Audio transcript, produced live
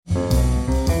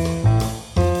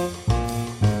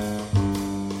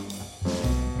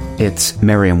It's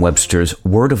Merriam-Webster's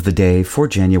Word of the Day for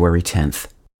January 10th.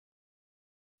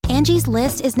 Angie's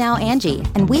List is now Angie,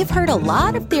 and we've heard a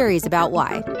lot of theories about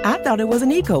why. I thought it was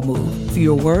an eco move.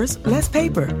 Fewer words, less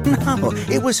paper. No,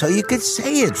 it was so you could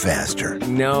say it faster.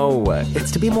 No,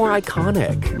 it's to be more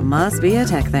iconic. Must be a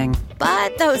tech thing.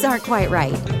 But those aren't quite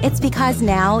right. It's because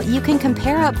now you can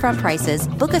compare upfront prices,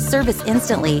 book a service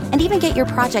instantly, and even get your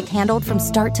project handled from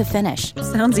start to finish.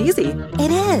 Sounds easy.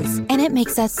 It is, and it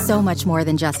makes us so much more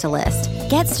than just a list.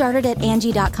 Get started at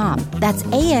Angie.com. That's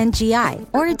ANGI,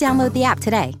 or download the app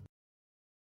today.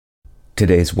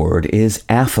 Today's word is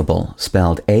affable,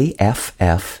 spelled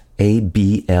A-F-F-A-B-L-E.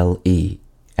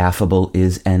 Affable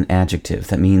is an adjective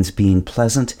that means being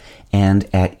pleasant and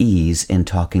at ease in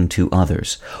talking to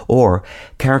others, or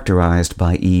characterized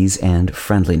by ease and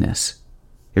friendliness.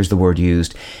 Here's the word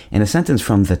used in a sentence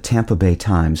from the Tampa Bay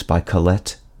Times by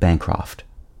Colette Bancroft.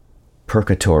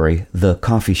 Purgatory, the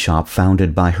coffee shop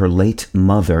founded by her late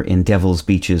mother in Devil's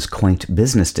Beach's quaint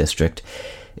business district,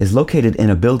 is located in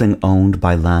a building owned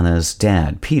by Lana's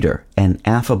dad, Peter, an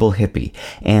affable hippie,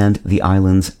 and the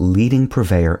island's leading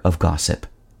purveyor of gossip.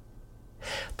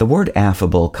 The word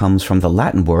affable comes from the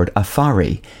Latin word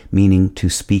affari, meaning to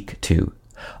speak to.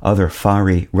 Other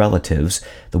fari relatives,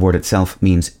 the word itself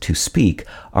means to speak,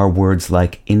 are words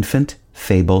like infant,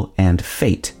 fable, and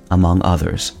fate, among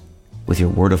others. With your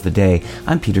Word of the Day,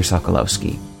 I'm Peter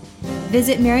Sokolowski.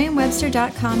 Visit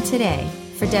Merriam-Webster.com today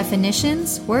for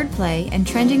definitions, wordplay, and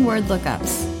trending word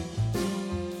lookups.